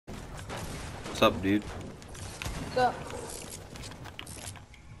What's up, dude? What's up?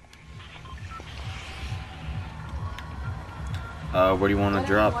 Where do you want to I don't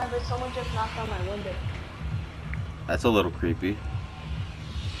drop? know why, but someone just knocked on my window. That's a little creepy.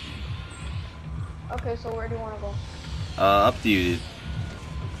 Okay, so where do you want to go? Up to you, dude.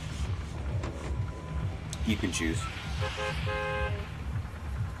 You can choose.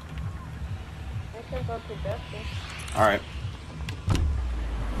 I can go to Justin. Alright.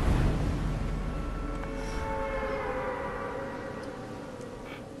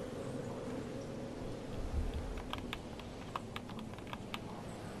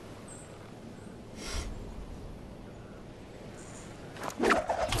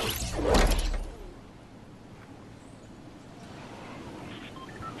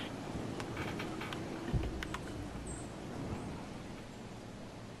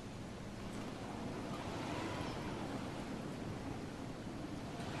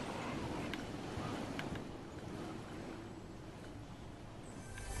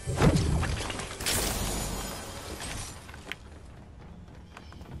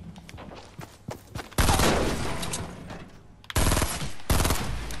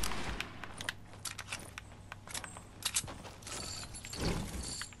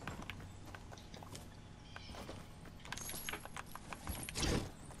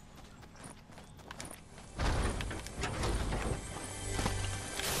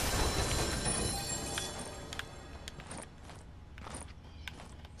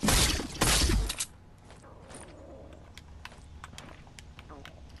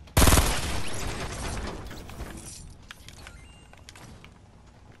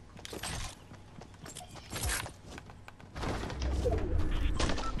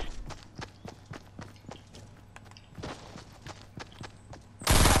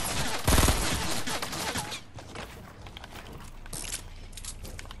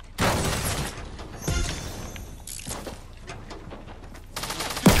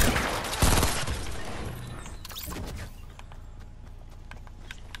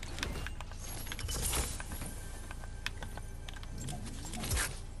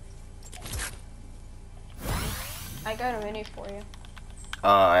 I got a mini for you.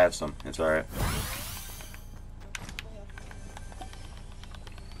 I have some. It's alright.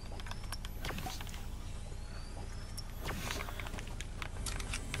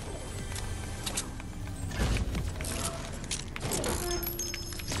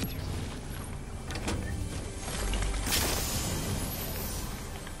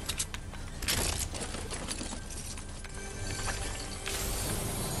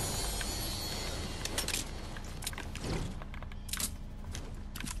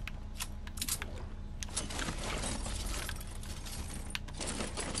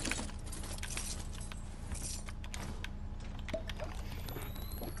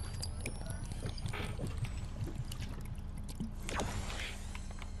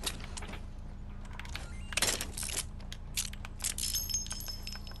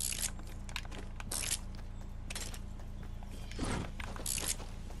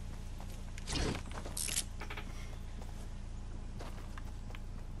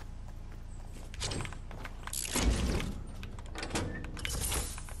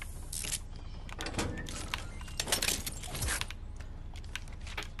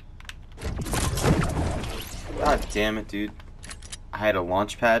 God damn it, dude. I had a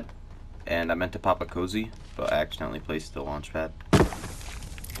launch pad, and I meant to pop a cozy, but I accidentally placed the launch pad.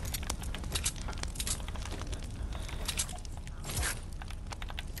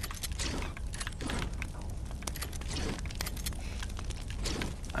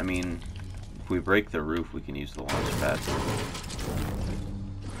 I mean, if we break the roof, we can use the launch pad.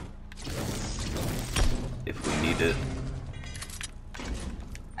 If we need it.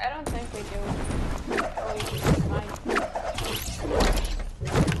 I don't think we do. Oh, you can take mine.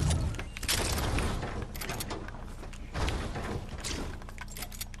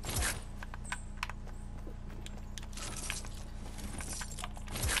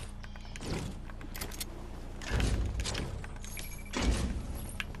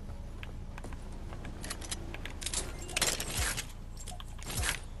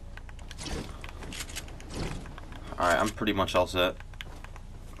 Alright, I'm pretty much all set.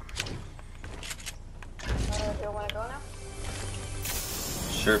 Do you want to go now?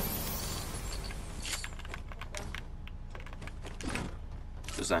 Sure.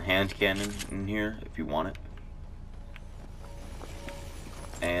 There's a hand cannon in here if you want it.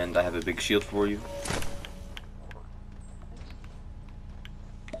 And I have a big shield for you.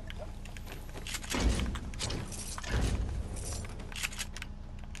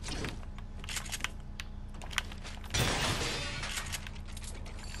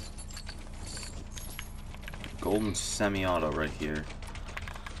 golden semi-auto right here.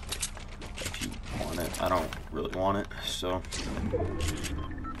 If you want it. I don't really want it, so.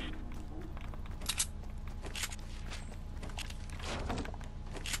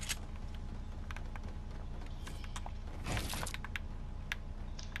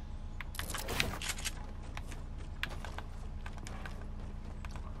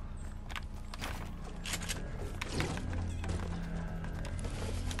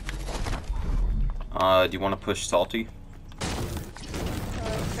 Do you want to push Salty?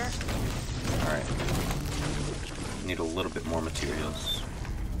 Sure. Alright. Need a little bit more materials.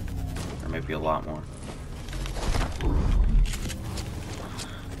 Or maybe a lot more.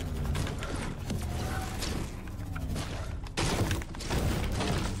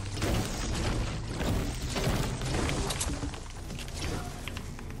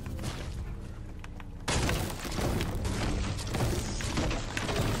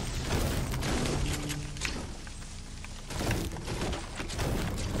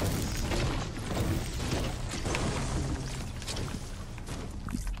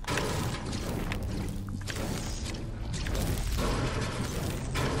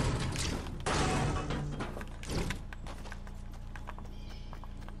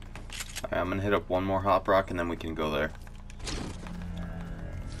 I'm gonna hit up one more hop rock and then we can go there.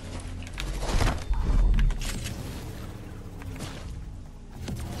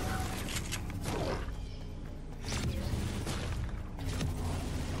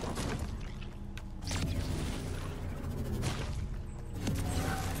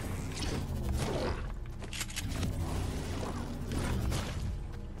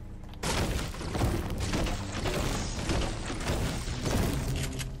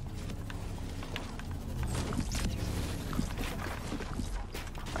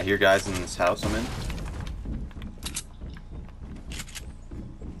 I hear guys in this house I'm in.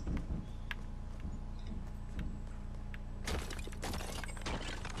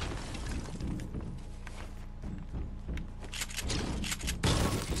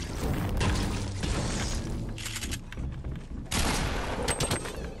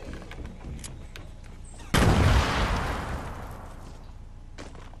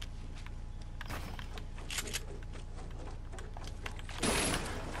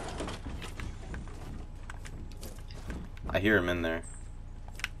 I hear him in there.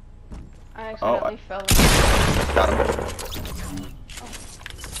 I accidentally fell in. Got him.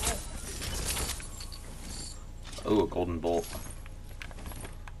 Oh, a golden bolt.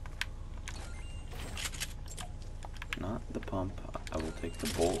 Not the pump. I will take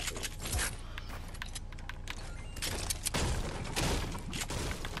the bolt.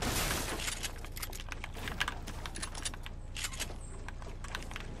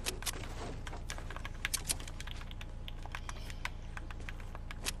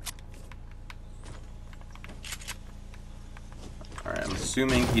 Alright, I'm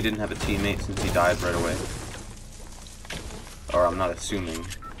assuming he didn't have a teammate since he died right away. Or I'm not assuming.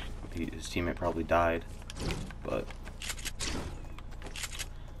 His teammate probably died. But...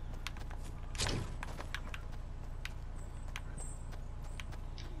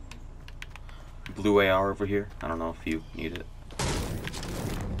 blue AR over here. I don't know if you need it.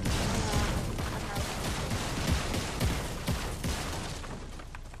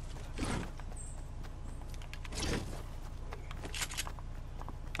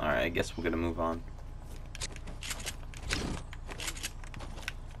 Alright, I guess we're gonna move on.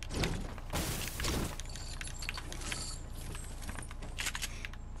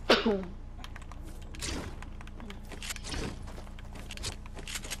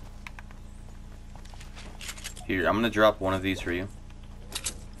 Here, I'm gonna drop one of these for you.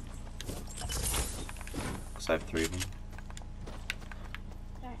 Cause I have 3 of them.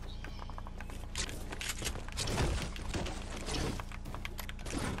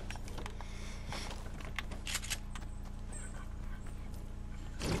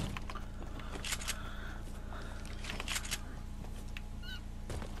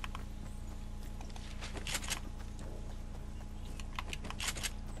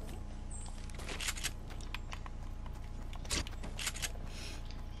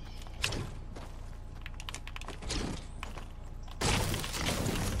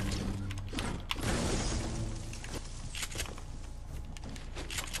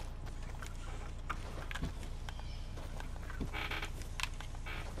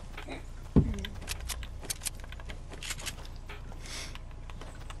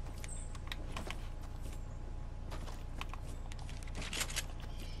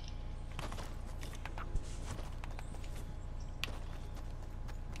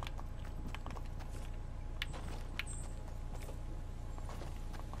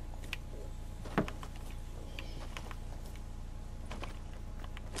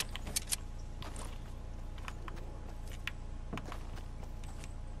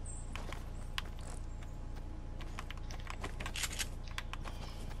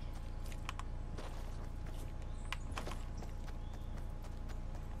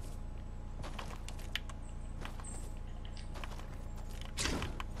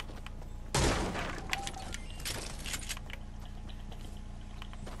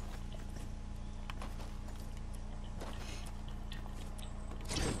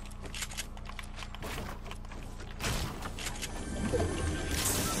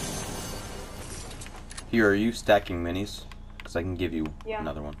 Here, are you stacking minis? Because I can give you Yeah.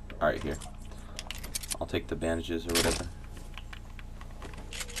 another one. Alright, here. I'll take the bandages or whatever.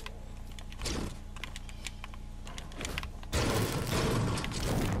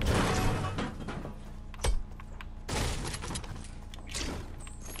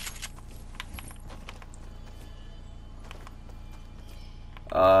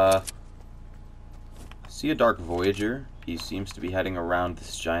 See a Dark Voyager. He seems to be heading around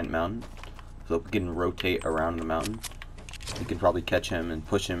this giant mountain. So we can rotate around the mountain. We can probably catch him and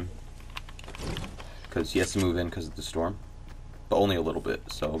push him. Because he has to move in because of the storm. But only a little bit,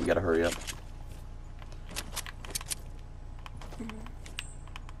 so we gotta hurry up.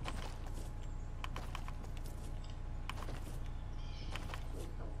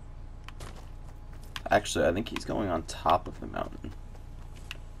 Actually, I think he's going on top of the mountain.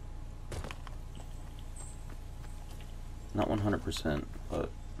 Not 100%, but...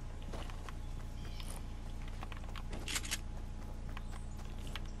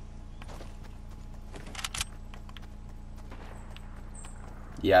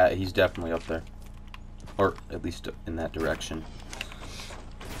 yeah, he's definitely up there. Or at least in that direction.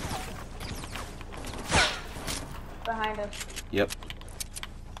 Behind us. Yep.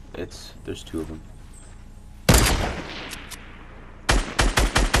 There's two of them.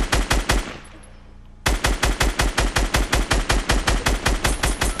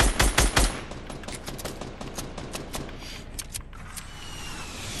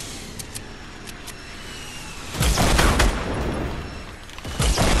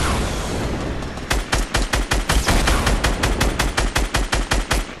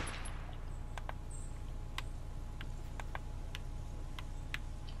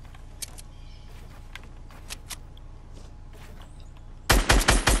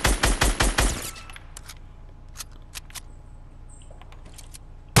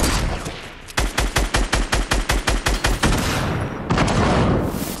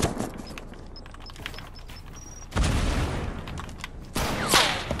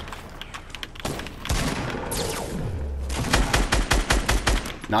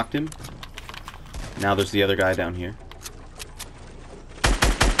 Knocked him. Now there's the other guy down here.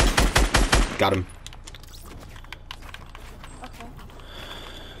 Got him.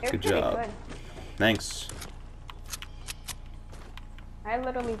 Okay. Good job. Good. Thanks. I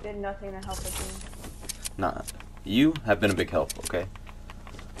literally did nothing to help the team. Nah. You have been a big help, okay?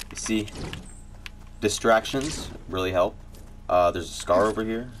 You see, distractions really help. There's a scar over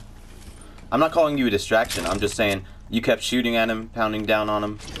here. I'm not calling you a distraction. I'm just saying you kept shooting at him, pounding down on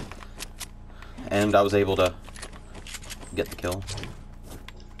him, and I was able to get the kill.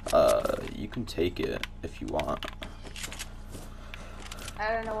 You can take it if you want.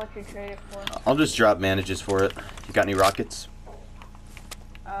 I don't know what you traded for. I'll just drop bandages for it. You got any rockets?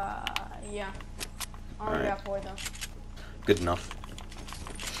 Yeah. I only got 4 though. Good enough.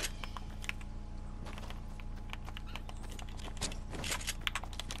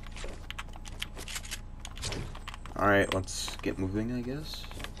 Alright, let's get moving, I guess.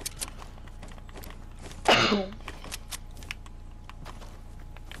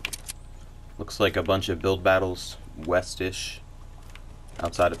 Looks like a bunch of build battles west-ish,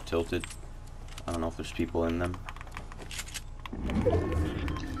 outside of Tilted. I don't know if there's people in them.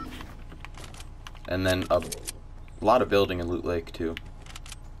 And then a lot of building in Loot Lake, too.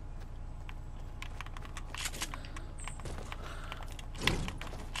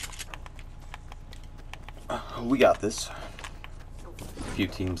 We got this. A few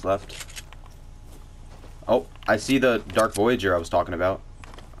teams left. Oh, I see the Dark Voyager I was talking about.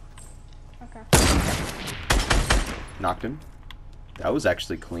 Okay. Knocked him. That was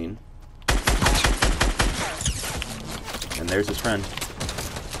actually clean. And there's his friend.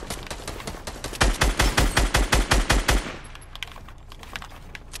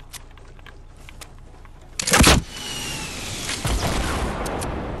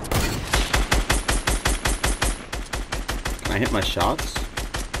 Can I hit my shots?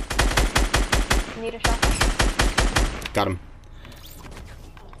 Need a shot? Got him.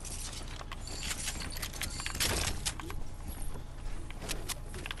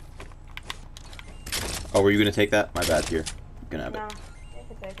 Oh, were you gonna take that? My bad. Here, you can have No, it.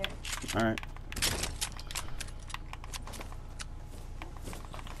 you can take it. All right.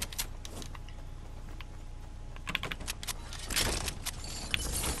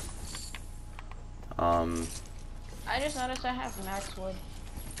 I just noticed I have max wood.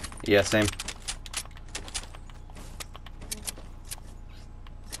 Yeah, same.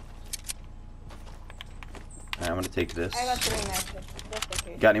 Alright, I'm gonna take this. I got 3 max wood, just in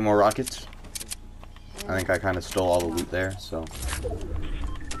case. Got any more rockets? I think I kind of stole all the loot there, so.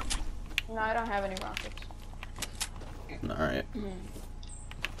 No, I don't have any rockets. Alright.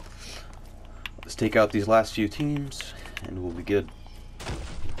 Let's take out these last few teams, and we'll be good.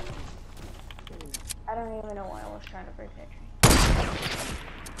 I don't even know why I was trying to break that tree.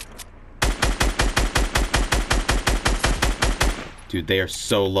 Dude, they are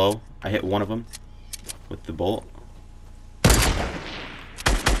so low. I hit one of them with the bolt.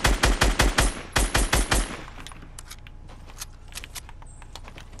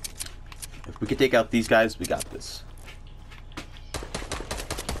 If we could take out these guys, we got this.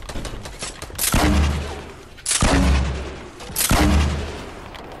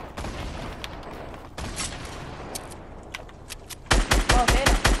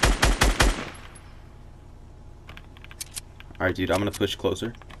 Alright, dude, I'm gonna push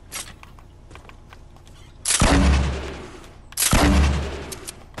closer.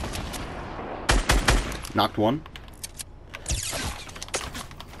 Knocked one.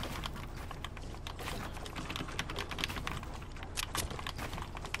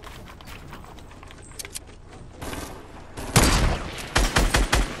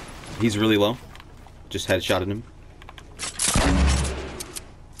 He's really low. Just headshotted him.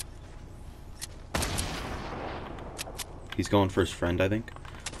 He's going for his friend, I think.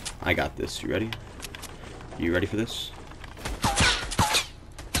 I got this. You ready? You ready for this?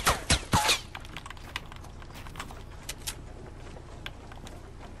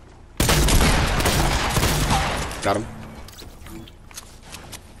 Got him.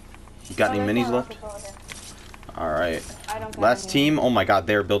 You got any minis left? Alright. Last team. Oh my god,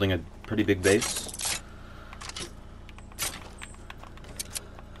 they're building a pretty big base.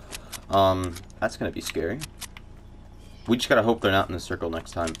 That's gonna be scary. We just gotta hope they're not in the circle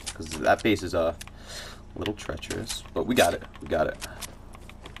next time, because that base is a little treacherous. But we got it. We got it.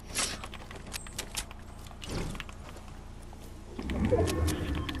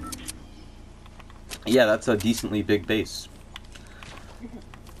 Yeah, that's a decently big base.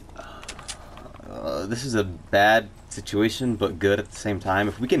 This is a bad situation, but good at the same time.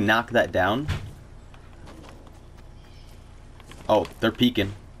 If we can knock that down... Oh, they're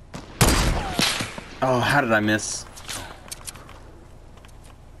peeking. Oh, how did I miss?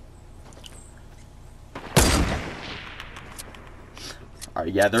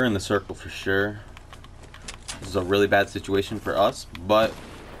 Alright, yeah, they're in the circle for sure. This is a really bad situation for us, but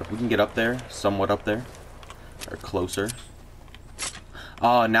if we can get up there, somewhat up there, or closer.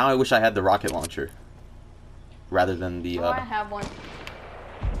 Oh, now I wish I had the rocket launcher. Rather than the, I have one.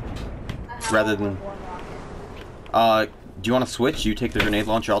 rather than... do you want to switch? You take the grenade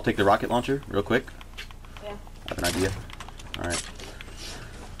launcher, I'll take the rocket launcher, real quick. Yeah. I have an idea. Alright.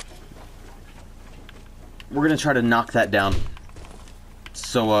 We're gonna try to knock that down.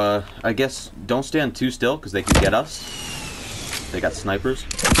 So, I guess don't stand too still, because they can get us. They got snipers.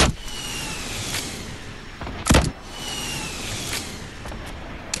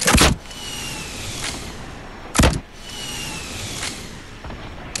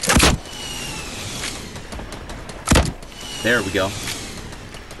 There we go.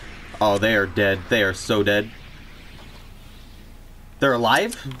 Oh, they are dead. They are so dead. They're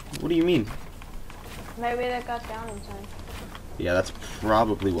alive? What do you mean? Maybe they got down in time. Yeah, that's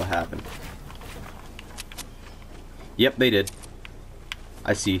probably what happened. Yep, they did.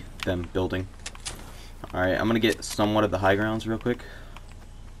 I see them building. Alright, I'm gonna get somewhat of the high grounds real quick.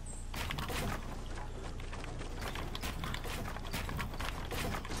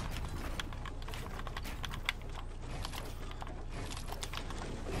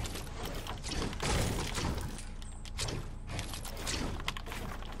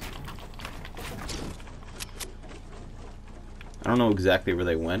 I don't know exactly where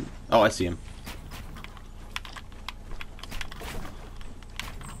they went. Oh, I see him.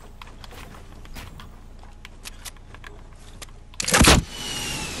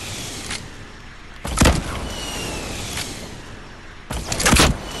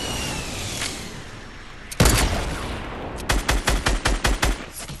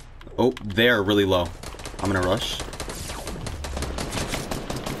 Oh, they're really low. I'm gonna rush.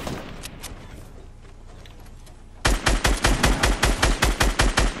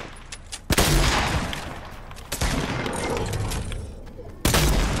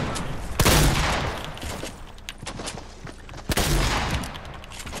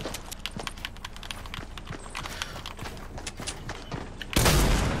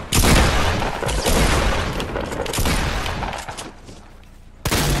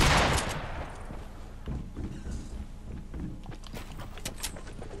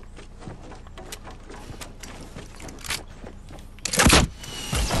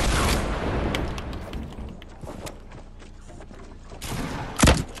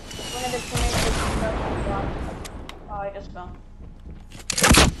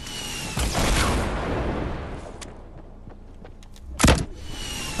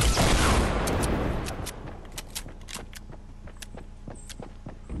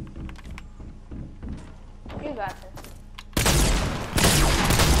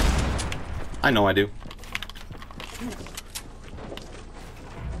 I know I do.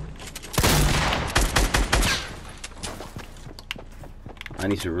 I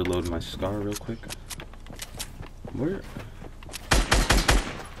need to reload my scar real quick. Where?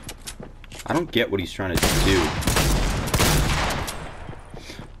 I don't get what he's trying to do.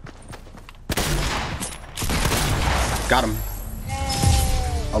 Got him.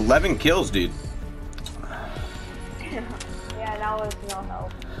 11 kills, dude. Yeah, that was no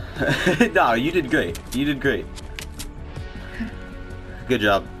help. No, you did great. You did great. Good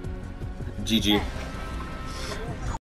job. GG.